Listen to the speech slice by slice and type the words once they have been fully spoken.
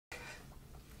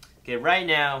Okay, right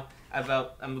now,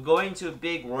 I'm going to a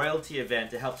big royalty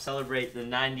event to help celebrate the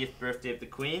 90th birthday of the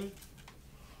Queen.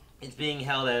 It's being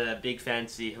held at a big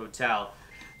fancy hotel,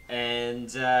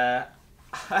 and I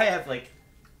have like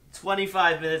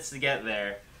 25 minutes to get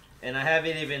there, and I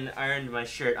haven't even ironed my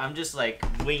shirt. I'm just like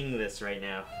winging this right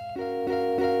now.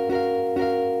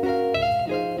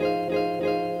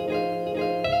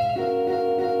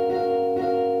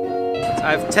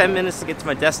 I have 10 minutes to get to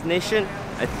my destination.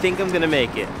 I think I'm gonna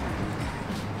make it.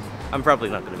 I'm probably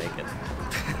not gonna make it.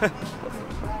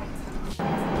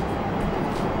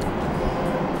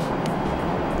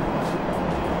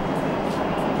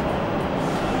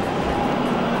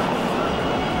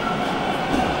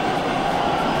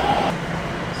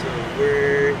 So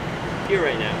we're here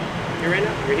right now. Here right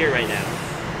now? We're here right now.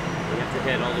 We have to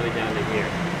head all the way down to here.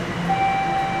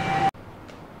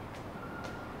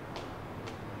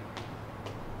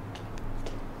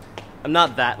 I'm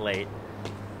not that late.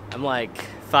 I'm like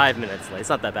 5 minutes late. It's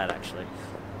not that bad actually.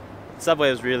 Subway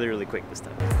was really, really quick this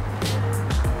time.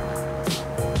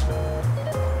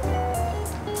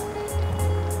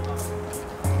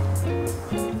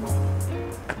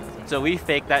 So we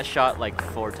faked that shot like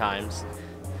 4 times.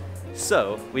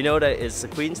 So we know that it's the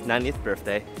Queen's 90th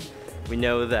birthday. We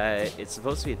know that it's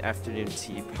supposed to be an afternoon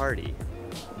tea party.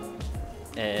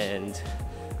 And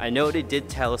I know they did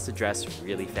tell us to dress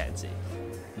really fancy.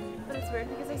 But it's weird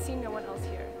because I see no one else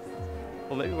here.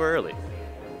 Well, maybe we're early.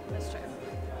 That's true.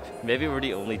 Maybe we're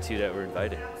the only 2 that were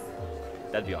invited.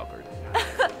 That'd be awkward.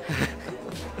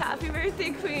 Happy birthday,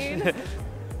 Queen!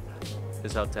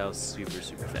 This hotel's super,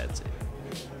 super fancy.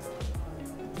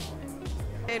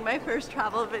 In my first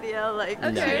travel video like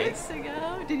 2 weeks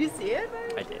ago. Did you see it?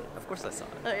 I did. Of course I saw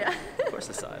it. Oh yeah. Of course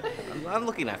I saw it. I'm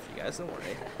looking after you guys, don't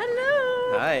worry.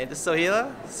 Hello! Hi, this is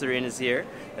Sohelia. Cerine is here.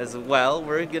 As well,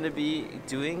 we're going to be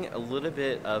doing a little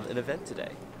bit of an event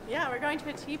today. Yeah, we're going to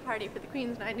a tea party for the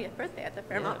Queen's 90th birthday at the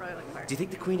Fairmont Royal Park. Do you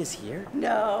think the Queen is here?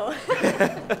 No.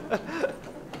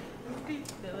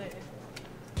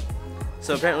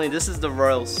 So apparently this is the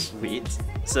royal suite.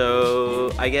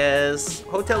 So I guess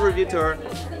hotel review tour.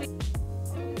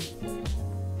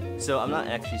 So I'm not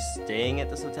actually staying at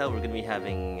this hotel. We're going to be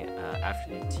having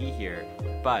afternoon tea here.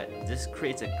 But this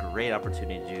creates a great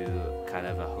opportunity to do kind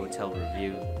of a hotel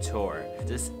review tour.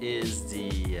 This is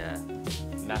the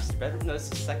master bedroom. No, this is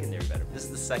the secondary bedroom. This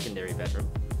is the secondary bedroom.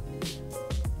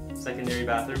 Secondary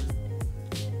bathroom.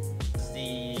 This is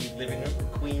the living room, the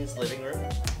Queen's living room.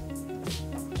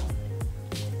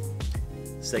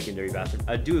 Secondary bathroom.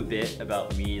 I'd do a bit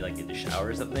about me like in the shower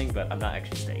or something, but I'm not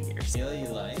actually staying here. So you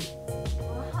like?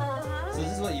 So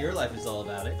this is what your life is all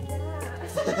about, eh?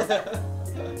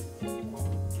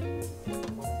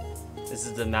 This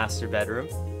is the master bedroom.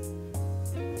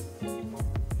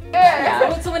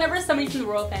 Yeah. So whenever somebody from the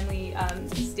royal family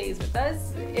stays with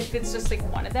us, if it's just like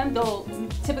one of them, they'll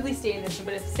typically stay in this room.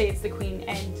 But if say it's the Queen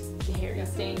and Harry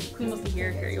staying, the Queen will stay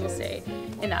here, Harry will stay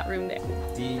in that room there.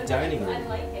 The dining room. I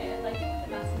like it. I like it with the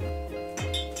master.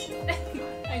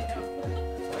 I know.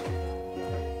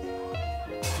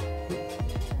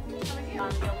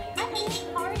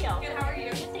 How are you? Good, how are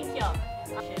you? Thank you.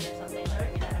 Shit or something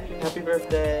like that. Happy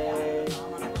birthday!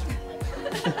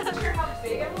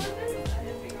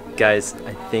 Guys,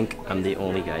 I think I'm the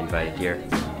only guy invited here.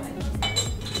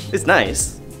 It's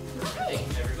nice. I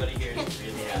think everybody here is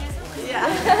really happy.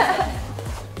 Yeah.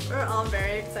 We're all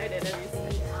very excited.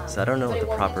 So I don't know what the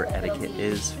proper etiquette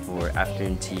is for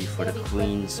afternoon tea for the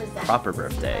Queen's proper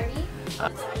birthday.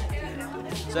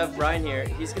 So I have Brian here.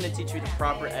 He's going to teach me the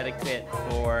proper etiquette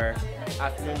for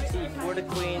afternoon tea for the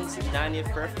Queen's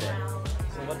 90th birthday.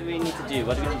 So what do we need to do?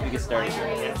 What do we need to get started here?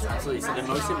 Yes, absolutely. So the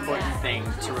most important thing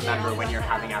to remember when you're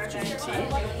having afternoon tea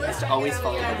is to always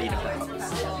follow the lead of the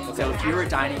host. So if you were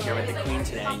dining here with the Queen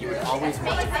today, you would always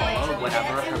want to follow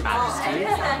whatever Her Majesty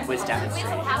was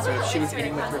demonstrating. So if she was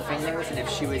eating with her fingers, and if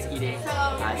she was eating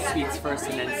sweets first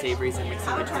and then savories and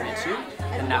mixing between the two,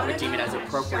 then that would deem it as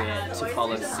appropriate to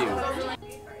follow suit.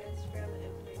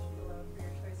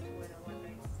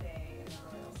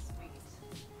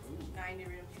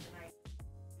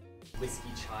 Whiskey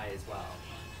chai as well.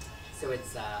 So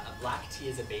it's a black tea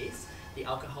as a base. The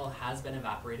alcohol has been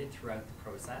evaporated throughout the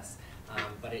process,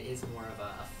 but it is more of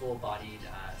a full-bodied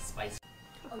spice.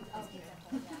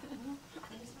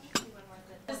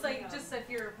 Just if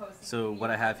you're posting. So what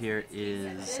I have here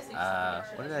is,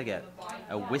 what did I get?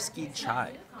 A whiskey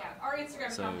chai. Our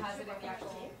Instagram So has it if you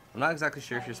actually. I'm not exactly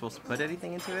sure if you're supposed to put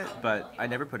anything into it, but I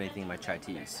never put anything in my chai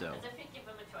tea, so.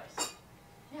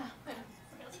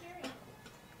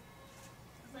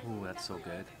 Ooh, that's so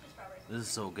good. This is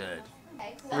so good.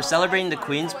 We're celebrating the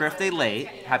Queen's birthday late.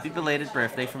 Happy belated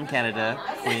birthday from Canada,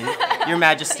 Queen. Your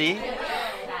Majesty.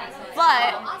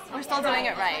 But we're still doing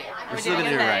it right. We're still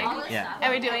doing it right, yeah.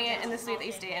 And we're doing it in the suite that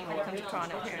you stay in when you come to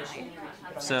Toronto, apparently.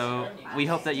 So we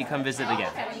hope that you come visit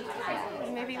again.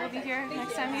 Maybe we'll be here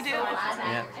next time you do.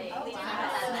 Yeah.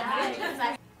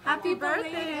 Happy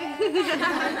birthday!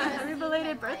 Happy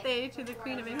belated birthday to the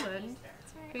Queen of England,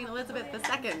 Queen Elizabeth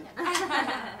II.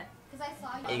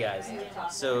 Hey guys,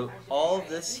 so all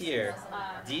this here,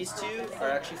 these two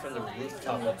are actually from the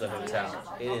rooftop of the hotel.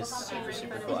 It is super,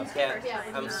 super cool.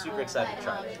 I'm super excited to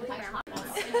try it.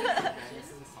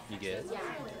 You good?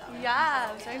 Yeah,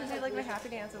 I'm starting to do like my happy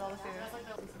dance with all the food.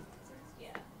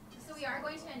 So we are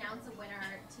going to announce a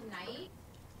winner tonight.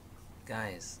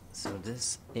 Guys, so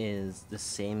this is the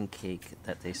same cake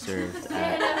that they served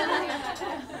at...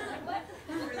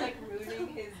 We're like ruining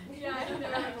his... Yeah, I know,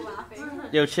 like laughing.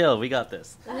 Yo, chill, we got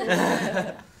this.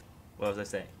 What was I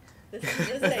saying? This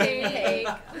is the same cake.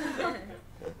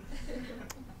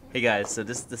 Hey guys, so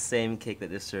this is the same cake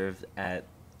that they served at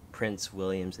Prince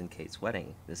William's and Kate's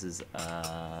wedding. This is,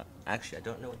 actually, I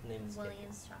don't know what the name of this cake is.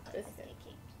 Williams chocolate biscuit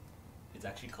cake. It's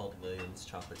actually called Williams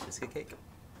Chocolate Biscuit Cake.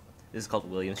 This is called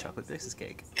Williams Chocolate Biscuit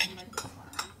Cake.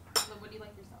 What do you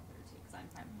like yourself better too? Because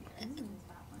I'm here.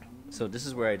 So this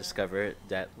is where I discovered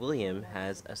that William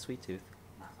has a sweet tooth.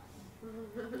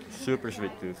 Super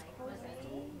sweet tooth.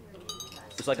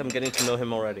 It's like I'm getting to know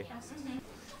him already.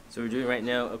 So we're doing right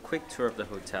now a quick tour of the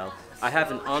hotel. I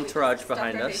have an entourage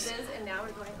behind us. And now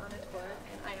we're going on a tour,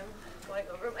 and I am going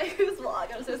over my who's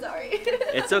vlog. I'm so sorry.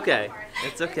 It's okay.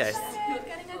 It's okay.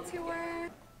 Getting a tour.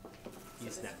 You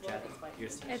Snapchat? You're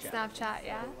Snapchat. It's Snapchat,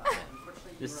 yeah.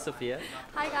 This is Sophia.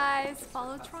 Hi guys,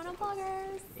 follow Toronto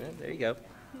bloggers. Yeah, there you go.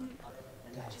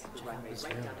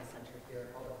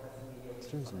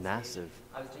 This room's massive.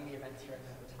 I was doing the events here at the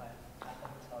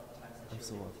hotel. I'm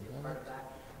so welcome.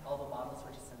 All the models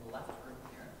were just in the left room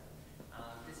here.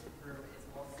 This room is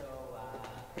also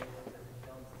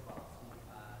filmed as well. So we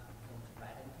filmed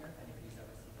Red in here. If anybody's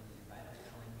ever seen the movie Red, I'm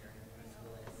filming here in Bruce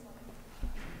Willis.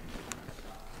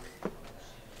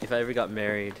 If I ever got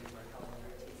married,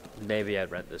 maybe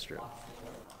I'd rent this room.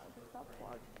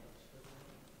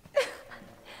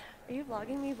 Are you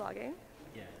vlogging me vlogging?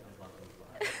 Yeah, I'm vlogging.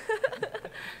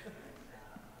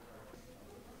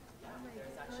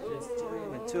 Just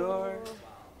doing a tour.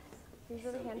 These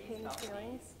are the hand-painted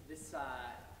ceilings. This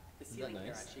ceiling here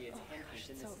nice? actually is hand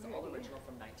painted. This is all original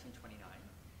from 1929.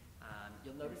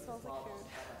 You'll notice as well.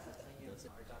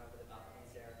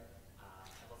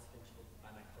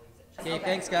 Okay,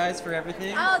 thanks guys for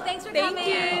everything. Oh, thanks for coming. See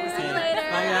you later.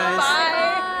 Bye guys.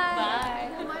 Bye.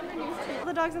 All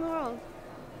the dogs in the world.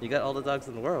 You got all the dogs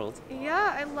in the world.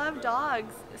 Yeah, I love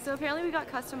dogs. So apparently we got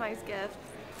customized gifts,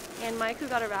 and Maiku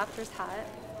got a Raptors hat,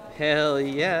 Hell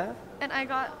yeah. and I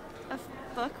got a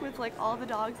book with like all the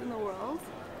dogs in the world.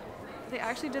 They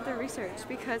actually did their research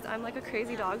because I'm like a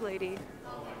crazy dog lady.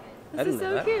 This is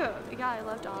so cute. Yeah, I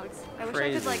love dogs. I wish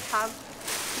I could like have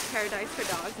a paradise for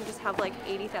dogs and just have like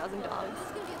 80,000 dogs.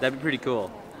 That'd be pretty cool.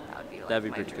 That would be like That'd be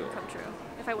my pretty dream cool. come true.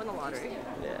 If I win the lottery,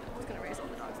 Yeah. I was gonna raise all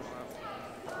the dogs in the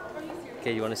world.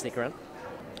 Okay, you want to sneak around?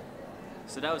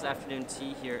 So that was afternoon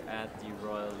tea here at the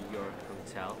Royal York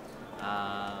Hotel.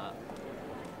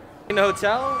 In the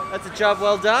hotel, that's a job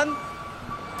well done.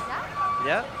 Yeah?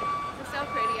 Yeah? It was so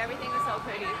pretty. Everything was so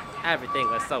pretty. Everything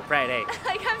was so pretty.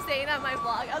 I kept saying that in my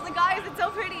vlog. I was like, guys, it's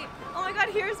so pretty. Oh my god,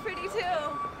 here's pretty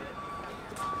too.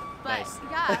 But Nice.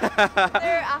 yeah,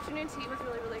 their afternoon tea was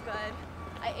really, really good.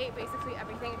 I ate basically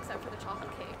everything except for the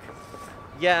chocolate cake.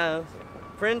 Yeah,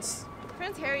 Prince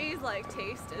Harry's like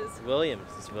taste is. Williams.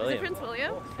 It's Is it William. Prince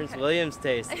William? Prince Okay. William's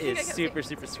taste I think I is can super, say-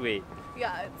 super sweet.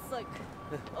 Yeah, it's like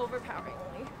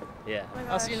overpoweringly. Yeah. Oh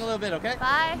my I'll see you in a little bit, okay?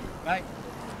 Bye. Bye.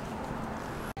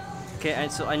 Okay,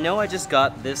 and so I know I just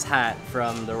got this hat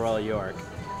from the Royal York,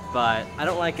 but I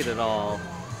don't like it at all.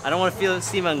 I don't want to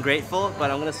seem ungrateful, but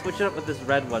I'm gonna switch it up with this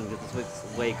red one because this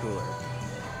looks way cooler.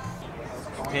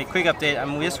 Okay, quick update.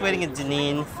 I'm just waiting in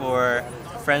Deneen for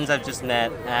friends I've just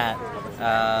met at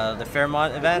the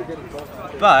Fairmont event,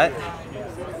 but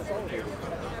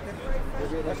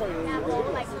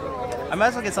I might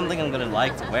as well get something I'm gonna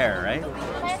like to wear, right?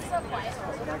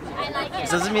 This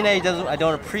doesn't mean I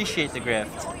don't appreciate the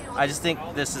gift. I just think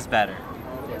this is better.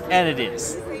 And it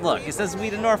is. Look, it says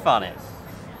Wheat and North on it.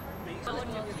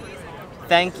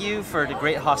 Thank you for the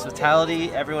great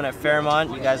hospitality, everyone at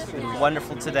Fairmont. You guys have been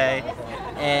wonderful today.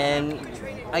 And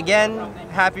again,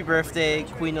 happy birthday,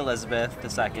 Queen Elizabeth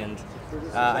II.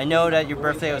 I know that your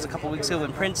birthday was a couple weeks ago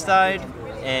when Prince died,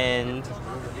 and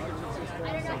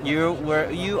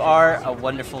you are a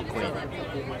wonderful queen.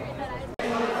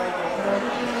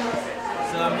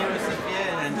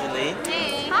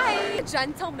 a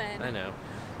gentleman. I know.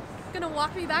 Gonna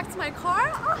walk me back to my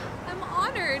car? Oh, I'm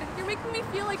honored. You're making me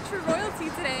feel like true royalty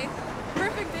today.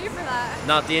 Perfect day for that.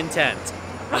 Not the intent.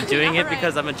 I'm doing Yeah, it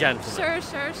because I'm a gentleman. Sure.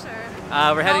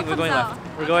 We're going left.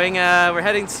 We're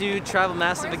heading to Travel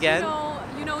Massive again.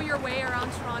 You know your way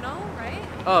around Toronto, right?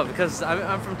 Oh, because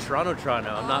I'm from Toronto.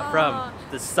 I'm not from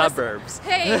the suburbs.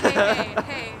 Hey.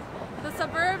 The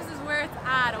suburbs is where it's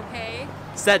at, okay?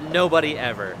 Said nobody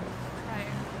ever. Right.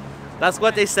 That's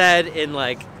what they said in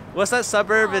like, what's that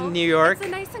suburb in New York? It's a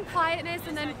nice and quietness,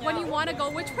 and then when you want to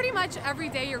go, which pretty much every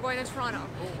day you're going to Toronto,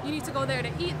 you need to go there to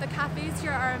eat. The cafes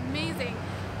here are amazing,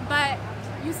 but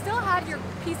you still have your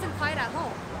peace and quiet at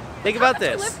home. Think about You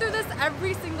this. live through this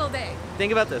every single day.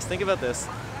 Think about this.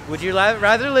 Would you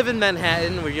rather live in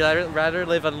Manhattan? Or would you rather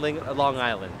live on Long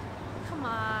Island? Come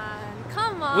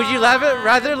on. Would you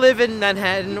rather live in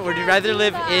Manhattan or would you rather do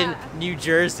live that. in New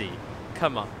Jersey?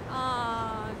 Come on.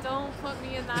 Don't put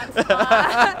me in that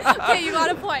spot. Okay, you got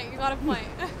a point.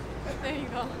 There you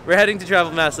go. We're heading to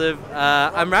Travel Massive.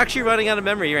 I'm actually running out of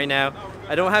memory right now.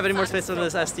 I don't have any more space on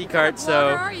this SD card,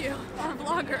 so... What are you? Or a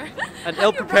vlogger? An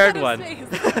ill-prepared You run one. out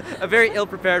of space. A very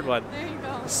ill-prepared one. There you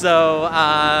go. So,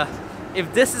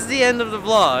 if this is the end of the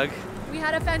vlog... We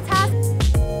had a fantastic...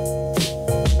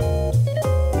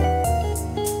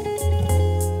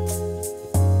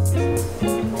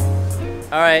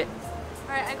 Alright,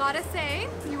 Alright, I gotta say,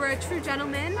 you were a true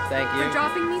gentleman. Thank you. For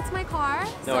dropping me to my car.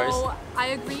 No worries. So, I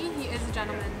agree, he is a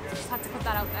gentleman. Just had to put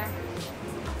that out there.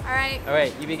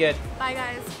 Alright, you be good. bye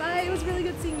guys. Bye, it was really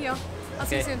good seeing you. I'll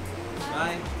see you Okay. soon.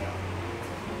 Bye.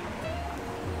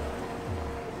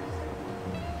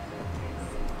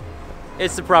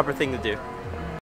 It's the proper thing to do.